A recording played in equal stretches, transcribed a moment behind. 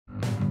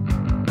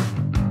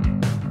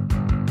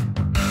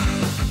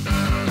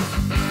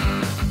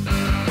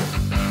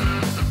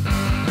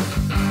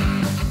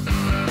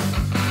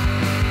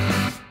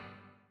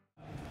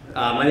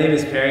My name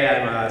is Pere.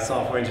 I'm a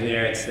software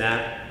engineer at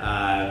Snap.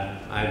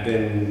 I've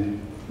been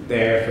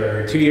there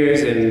for 2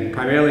 years and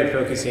primarily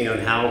focusing on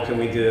how can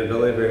we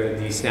deliver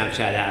the Snapchat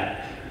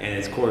app and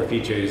its core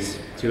features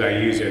to our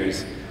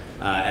users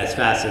as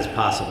fast as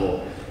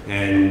possible.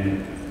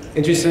 And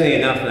interestingly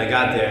enough, when I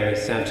got there,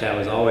 Snapchat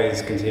was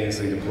always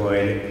continuously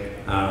deployed.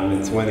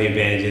 It's one of the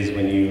advantages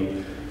when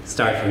you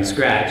start from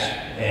scratch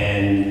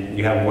and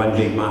you have one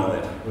big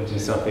monolith, which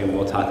is something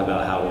we'll talk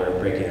about how we're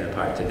breaking it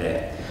apart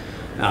today.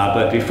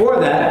 But before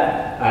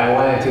that, I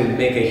wanted to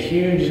make a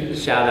huge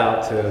shout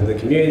out to the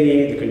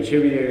community, the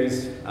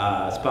contributors,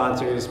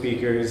 sponsors,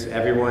 speakers,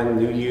 everyone,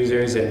 new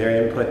users, and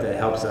their input that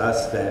helps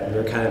us, that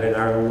we're kind of in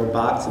our own little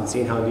box and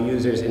seeing how new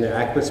users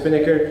interact with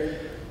Spinnaker.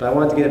 But I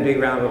wanted to get a big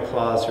round of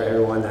applause for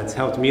everyone that's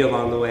helped me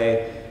along the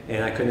way,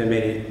 and I couldn't have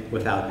made it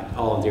without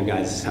all of your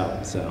guys'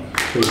 help, so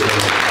appreciate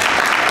it.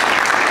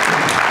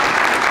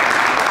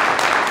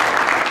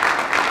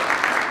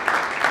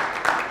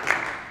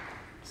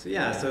 So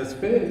yeah, so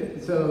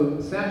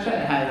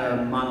Snapchat had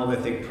a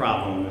monolithic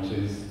problem, which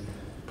is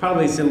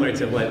probably similar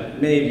to what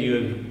many of you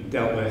have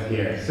dealt with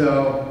here.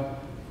 So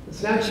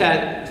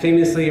Snapchat,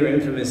 famously or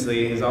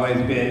infamously, has always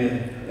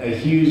been a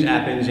huge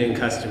App Engine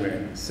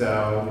customer.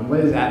 So what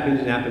is App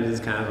Engine? App Engine is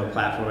kind of a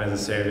platform as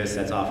a service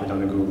that's offered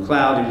on the Google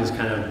Cloud. You just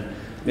kind of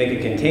make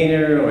a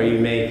container, or you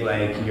make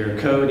like your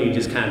code, and you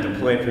just kind of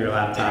deploy it from your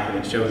laptop, and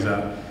it shows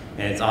up,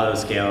 and it's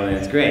auto-scaled, and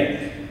it's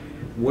great.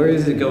 Where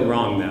does it go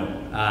wrong,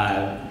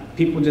 though?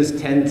 People just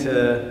tend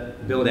to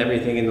build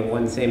everything in the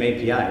one same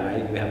API,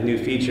 right? You have a new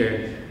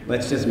feature,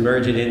 let's just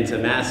merge it into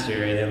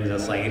master, and then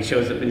just like it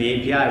shows up in the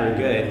API, we're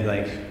good.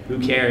 Like, who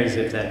cares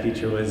if that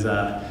feature was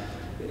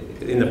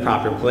in the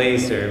proper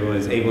place or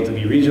was able to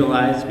be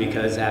regionalized,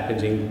 because App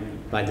Engine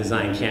by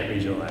design can't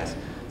regionalize.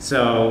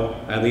 So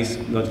at least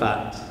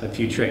about a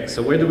few tricks.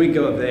 So where do we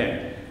go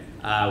there?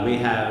 We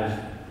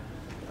have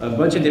a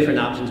bunch of different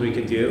options we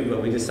could do,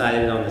 but we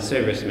decided on the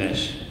service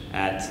mesh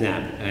at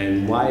Snap.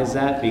 And why is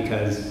that?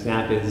 Because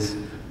Snap is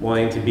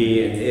wanting to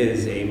be and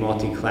is a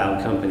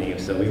multi-cloud company.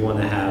 So we want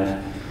to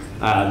have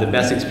the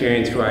best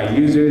experience for our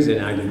users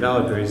and our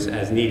developers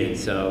as needed.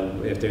 So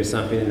if there's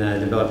something that a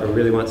developer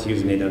really wants to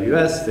use in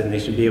AWS, then they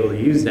should be able to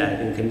use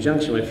that in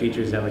conjunction with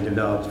features that were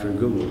developed for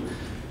Google.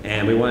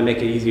 And we want to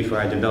make it easy for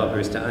our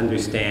developers to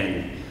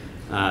understand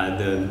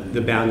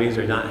the boundaries,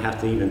 or not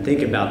have to even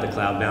think about the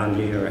cloud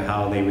boundary or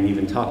how they would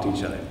even talk to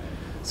each other.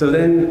 So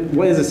then,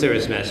 what is a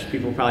service mesh?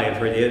 People probably have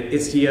heard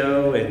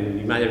Istio, and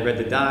you might have read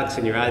the docs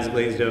and your eyes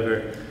glazed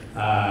over.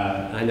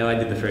 I know I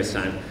did the first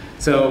time.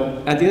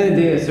 So at the end of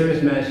the day, a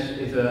service mesh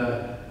is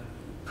a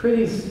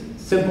pretty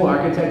simple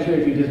architecture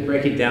if you just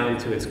break it down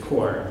to its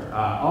core.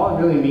 All it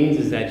really means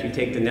is that you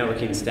take the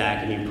networking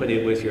stack and you put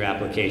it with your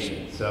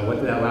application. So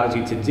what that allows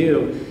you to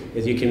do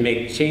is you can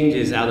make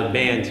changes out of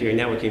band to your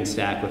networking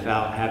stack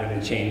without having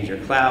to change your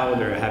cloud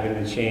or having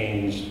to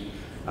change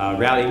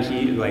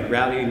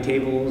routing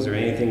tables or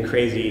anything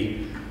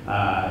crazy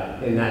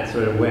in that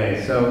sort of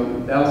way. So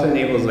that also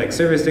enables like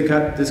service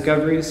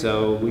discovery,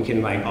 so we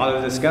can like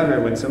auto-discover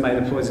when somebody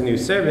deploys a new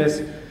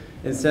service,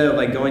 instead of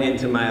like going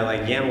into my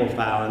like YAML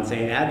file and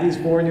saying add these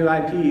 4 new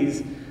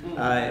IPs.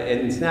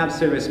 In Snap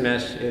Service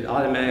Mesh, it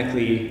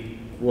automatically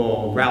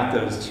will route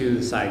those to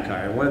the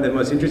sidecar. And one of the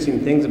most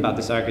interesting things about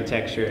this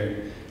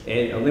architecture,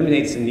 it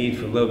eliminates the need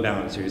for load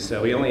balancers.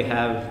 So we only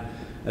have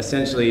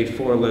essentially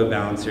 4 load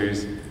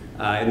balancers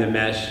in the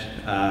mesh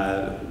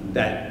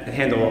that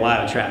handle a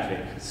lot of traffic.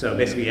 So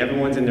basically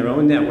everyone's in their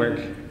own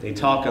network. They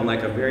talk on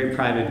like a very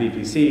private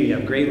VPC. You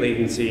have great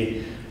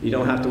latency. You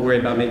don't have to worry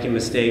about making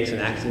mistakes and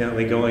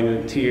accidentally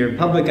going to your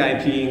public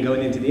IP and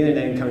going into the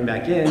internet and coming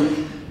back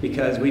in,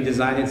 because we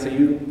designed it so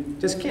you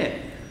just can't.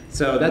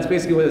 So that's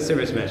basically what a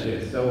service mesh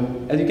is. So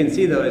as you can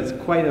see though, it's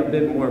quite a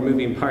bit more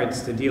moving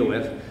parts to deal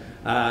with.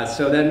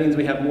 So that means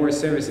we have more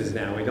services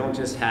now. We don't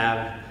just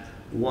have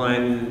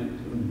one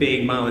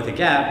big monolithic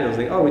app. It was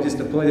like, oh, we just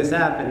deploy this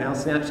app and now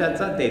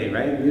Snapchat's updated,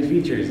 right? New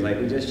features, like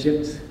we just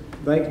shipped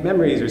like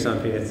memories or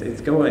something.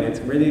 It's going, it's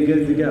really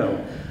good to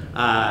go.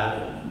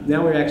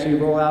 Now we actually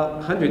roll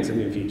out hundreds of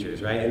new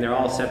features, right? And they're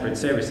all separate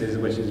services,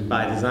 which is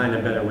by design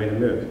a better way to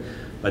move.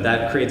 But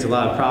that creates a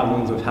lot of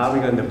problems with how are we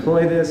going to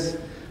deploy this?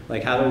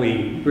 Like how do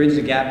we bridge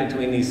the gap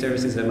between these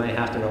services that might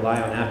have to rely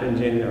on App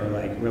Engine or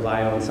like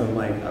rely on some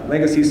like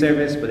legacy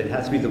service, but it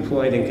has to be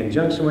deployed in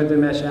conjunction with the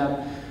mesh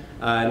app.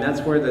 And that's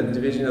where the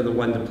division of the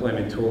one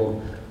deployment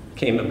tool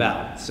came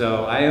about.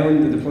 So I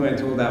owned the deployment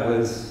tool that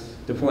was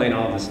deploying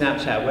all of the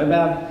Snapchat web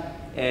app.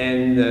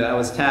 And I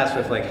was tasked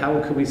with like,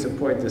 how could we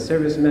support the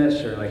service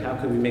mesh, or like, how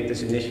could we make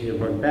this initiative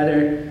work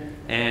better?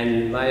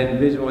 And my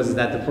vision was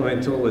that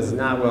deployment tool was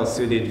not well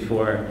suited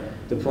for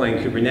deploying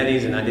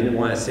Kubernetes, and I didn't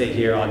want to sit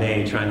here all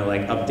day trying to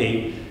like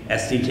update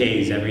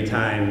SDKs every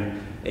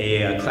time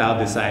a cloud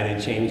decided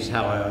to change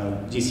how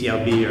a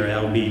GCLB or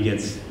LB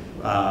gets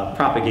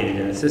propagated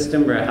in a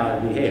system or how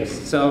it behaves.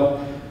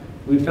 So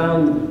we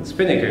found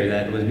Spinnaker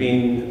that was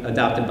being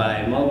adopted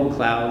by multiple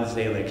clouds.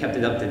 They like kept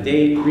it up to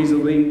date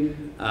reasonably.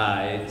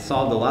 It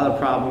solved a lot of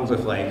problems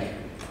with like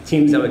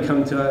teams that would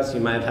come to us.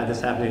 You might have had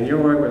this happen in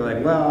your work where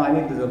like, well, I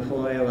need to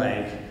deploy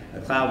like a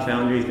Cloud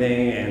Foundry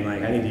thing, and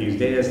like I need to use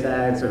data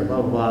stacks or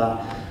blah, blah,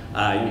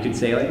 blah. You could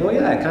say like, well,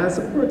 yeah, it kind of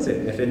supports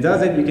it. If it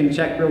doesn't, you can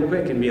check real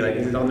quick and be like,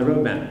 is it on the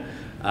roadmap?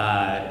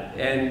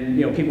 And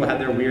you know, people have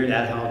their weird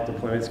ad hoc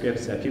deployment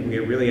scripts that people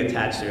get really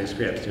attached to their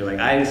scripts. They're like,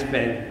 I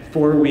spent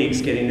 4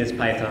 weeks getting this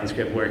Python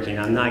script working.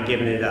 I'm not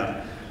giving it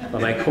up.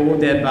 But my cold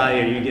dead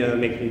body, are you gonna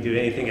make me do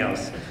anything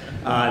else?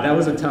 That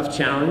was a tough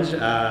challenge.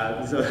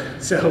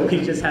 So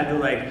we just had to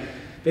like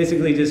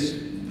basically just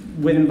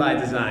win by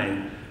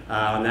design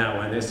on that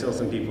one. There's still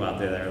some people out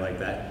there that are like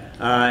that.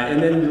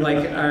 And then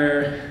like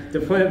our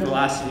deployment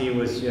velocity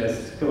was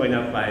just going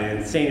up by an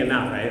insane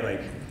amount, right?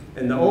 Like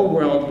in the old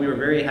world, we were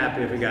very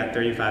happy if we got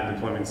 35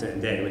 deployments in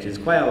a day, which is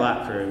quite a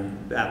lot for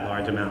that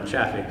large amount of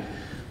traffic.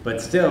 But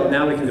still,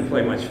 now we can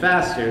deploy much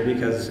faster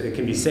because it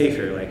can be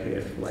safer. Like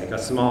if like a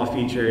small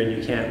feature and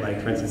you can't,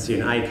 like for instance, see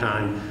an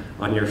icon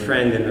on your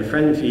friend in the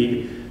friend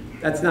feed,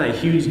 that's not a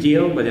huge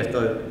deal. But if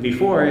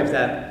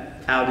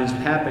that outage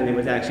happened, it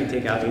would actually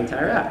take out the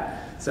entire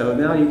app. So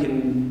now you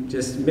can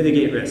just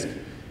mitigate risk.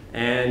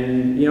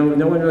 And you know,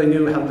 no one really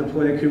knew how to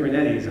deploy to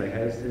Kubernetes. Like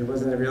it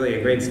wasn't really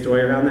a great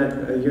story around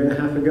that a year and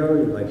a half ago.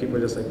 Like people were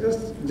just like,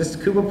 just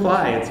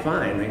kubeapply, it's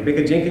fine. Like make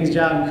a Jenkins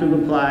job,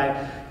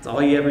 kubeapply, it's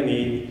all you ever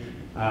need.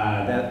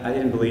 That I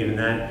didn't believe in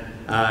that.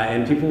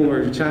 And people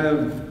were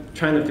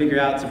trying to figure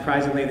out,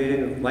 surprisingly, they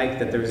didn't like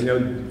that there was no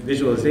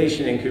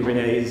visualization in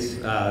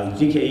Kubernetes.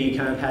 GKE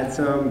kind of had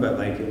some, but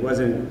like it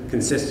wasn't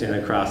consistent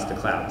across the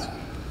clouds.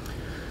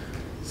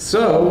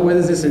 So what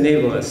does this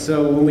enable us?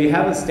 So when we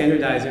have a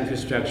standardized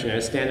infrastructure,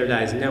 a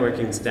standardized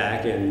networking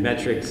stack and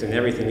metrics and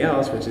everything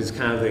else, which is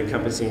kind of the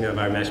encompassing of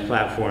our mesh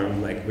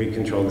platform, like we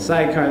control the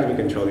sidecars, we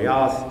control the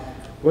auth,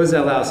 what does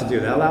that allow us to do?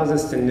 That allows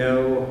us to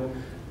know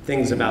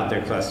things about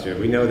their cluster.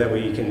 We know that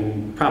we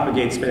can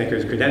propagate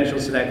Spinnaker's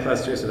credentials to that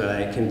cluster so that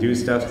I can do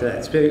stuff to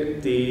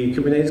the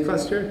Kubernetes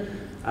cluster.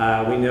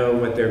 We know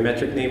what their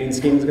metric naming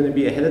scheme is going to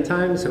be ahead of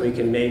time, so we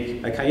can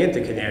make a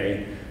Cayenta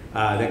canary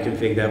that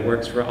config that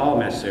works for all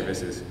mesh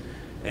services.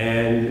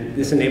 And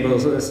this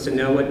enables us to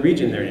know what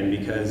region they're in,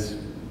 because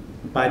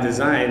by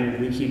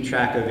design, we keep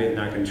track of it in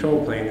our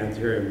control plane,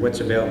 which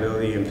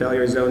availability and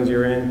failure zones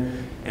you're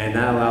in, and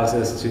that allows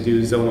us to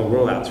do zonal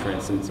rollouts, for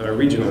instance, or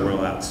regional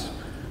rollouts.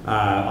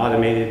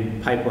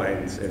 Automated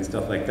pipelines and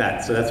stuff like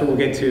that. So that's what we'll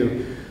get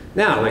to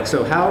now. Like,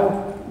 so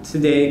how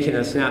today can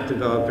a Snap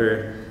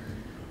developer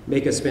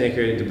make a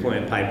Spinnaker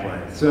deployment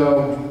pipeline?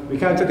 So we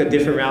kind of took a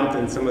different route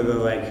than some of the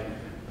like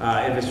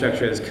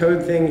infrastructure as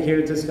code thing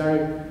here to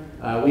start.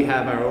 We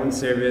have our own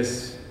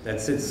service that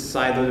sits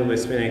siloed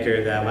with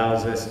Spinnaker that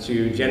allows us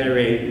to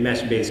generate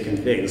mesh-based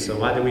configs. So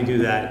why do we do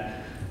that?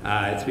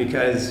 It's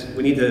because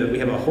we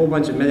have a whole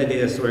bunch of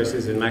metadata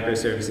sources and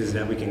microservices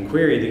that we can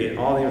query to get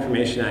all the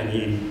information I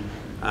need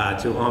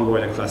to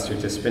onboard a cluster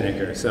to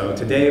Spinnaker. So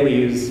today we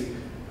use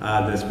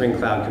the Spring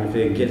Cloud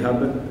config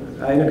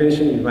GitHub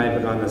integration. You might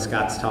have gone to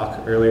Scott's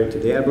talk earlier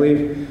today, I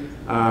believe.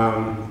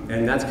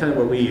 And that's kind of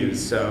what we use.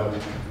 So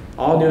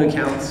all new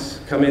accounts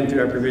come in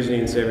through our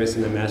provisioning service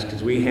in the mesh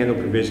because we handle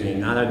provisioning,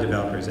 not our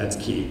developers. That's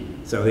key.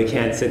 So they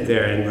can't sit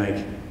there and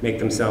like make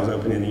themselves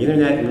open in the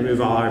internet and remove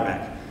all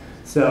RBAC.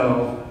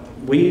 So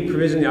we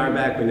provision the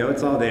RBAC, we know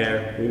it's all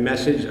there, we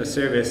message a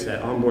service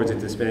that onboards it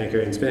to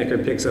Spinnaker, and Spinnaker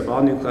picks up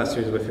all new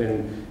clusters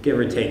within, give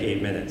or take,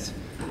 8 minutes,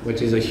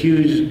 which is a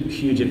huge,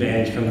 huge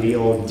advantage from the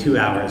old 2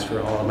 hours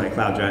for all of my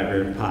Cloud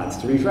Driver pods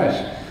to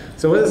refresh.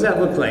 So what does that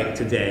look like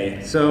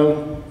today?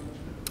 So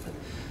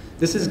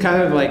this is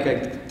kind of like, I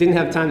didn't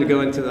have time to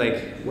go into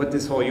like what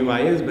this whole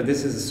UI is, but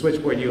this is a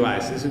switchboard UI.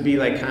 So this would be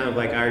like kind of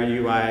like our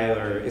UI,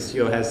 or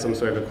Istio has some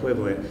sort of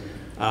equivalent.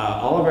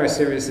 All of our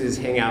services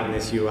hang out in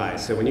this UI.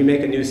 So when you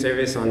make a new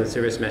service on the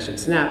service mesh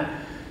at Snap,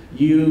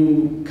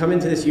 you come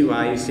into this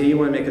UI, you say you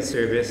want to make a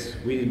service,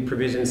 we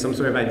provision some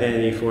sort of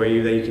identity for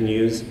you that you can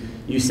use.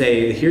 You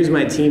say, here's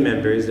my team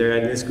members, they're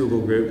in this Google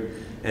group,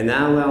 and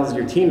that allows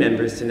your team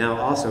members to now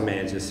also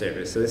manage the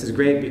service. So this is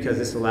great because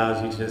this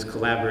allows you to just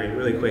collaborate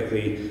really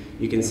quickly.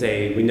 You can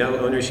say, we know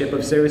ownership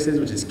of services,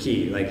 which is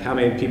key. Like how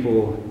many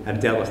people have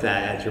dealt with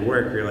that at your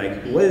work? You're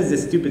like, what is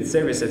this stupid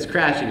service that's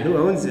crashing? Who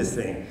owns this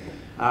thing?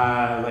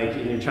 Like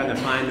you're trying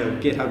to find the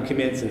GitHub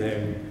commits, and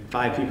there are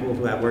 5 people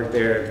that worked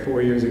there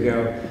 4 years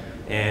ago,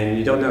 and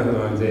you don't know who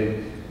owns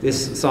it.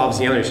 This solves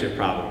the ownership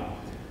problem.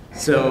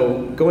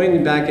 So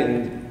going back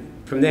and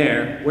from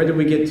there, where did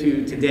we get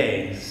to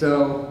today?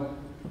 So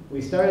we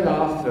started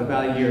off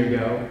about a year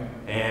ago,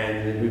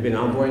 and we've been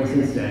onboarding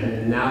since then,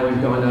 and now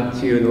we've gone up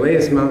to, in the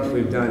latest month,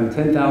 we've done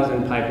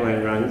 10,000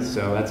 pipeline runs,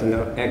 so that's an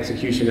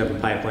execution of a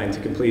pipeline to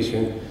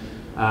completion.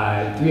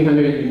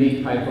 300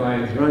 unique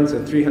pipelines run,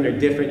 so 300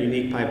 different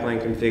unique pipeline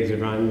configs are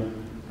run,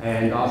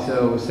 and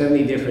also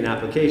 70 different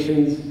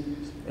applications.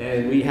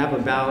 And we have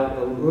about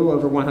a little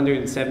over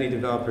 170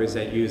 developers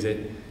that use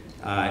it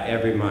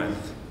every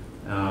month.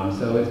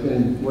 So it's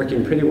been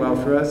working pretty well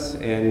for us,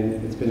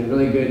 and it's been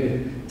really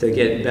good to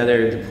get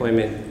better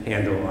deployment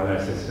handle on our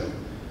system.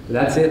 So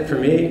that's it for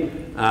me.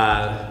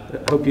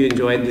 Hope you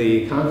enjoyed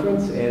the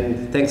conference,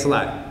 and thanks a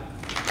lot.